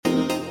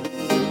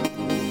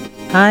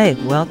Hi,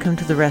 welcome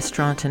to the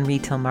Restaurant and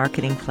Retail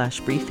Marketing Flash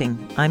Briefing.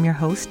 I'm your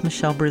host,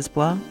 Michelle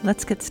Brisbois.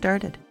 Let's get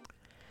started.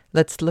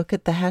 Let's look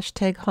at the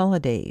hashtag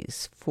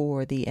holidays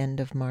for the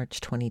end of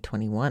March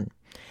 2021.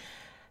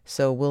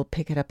 So we'll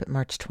pick it up at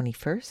March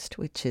 21st,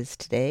 which is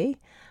today.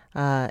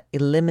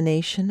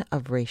 Elimination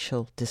of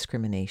Racial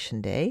Discrimination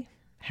Day,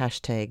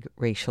 hashtag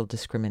Racial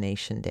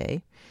Discrimination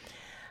Day,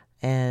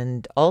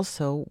 and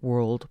also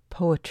World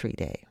Poetry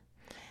Day.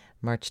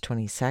 March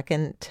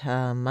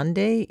 22nd,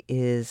 Monday,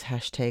 is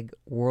hashtag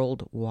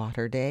World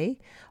Water Day.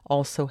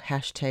 Also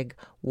hashtag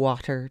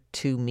Water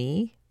to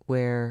Me,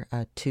 where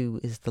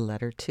 2 is the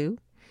letter 2.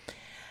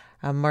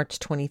 March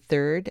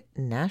 23rd,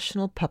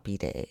 National Puppy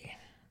Day.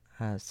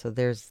 So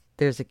there's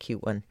a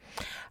cute one.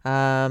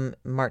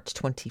 March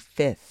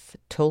 25th,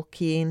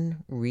 Tolkien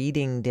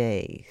Reading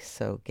Day.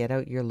 So get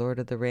out your Lord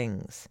of the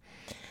Rings.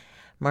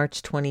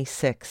 March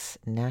 26th,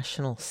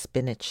 National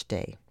Spinach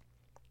Day.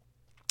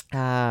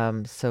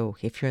 So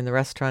if you're in the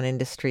restaurant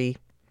industry,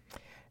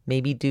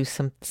 maybe do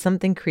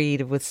something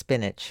creative with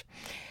spinach.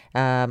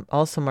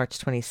 Also March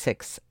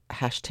 26th,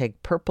 hashtag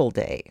Purple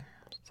Day.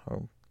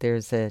 So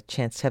there's a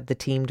chance to have the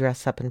team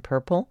dress up in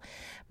purple.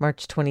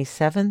 March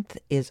 27th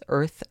is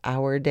Earth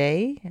Hour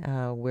Day,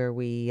 where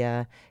we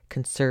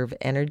conserve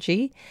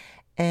energy.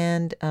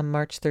 And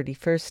March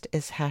 31st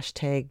is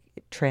hashtag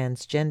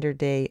Transgender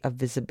Day of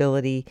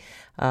Visibility,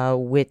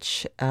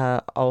 which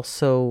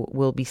also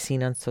will be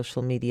seen on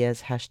social media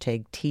as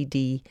hashtag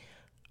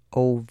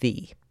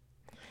TDOV.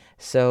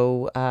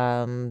 So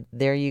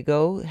there you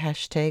go,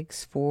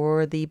 hashtags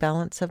for the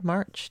balance of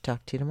March.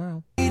 Talk to you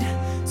tomorrow.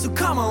 So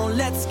come on,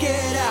 let's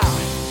get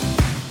out.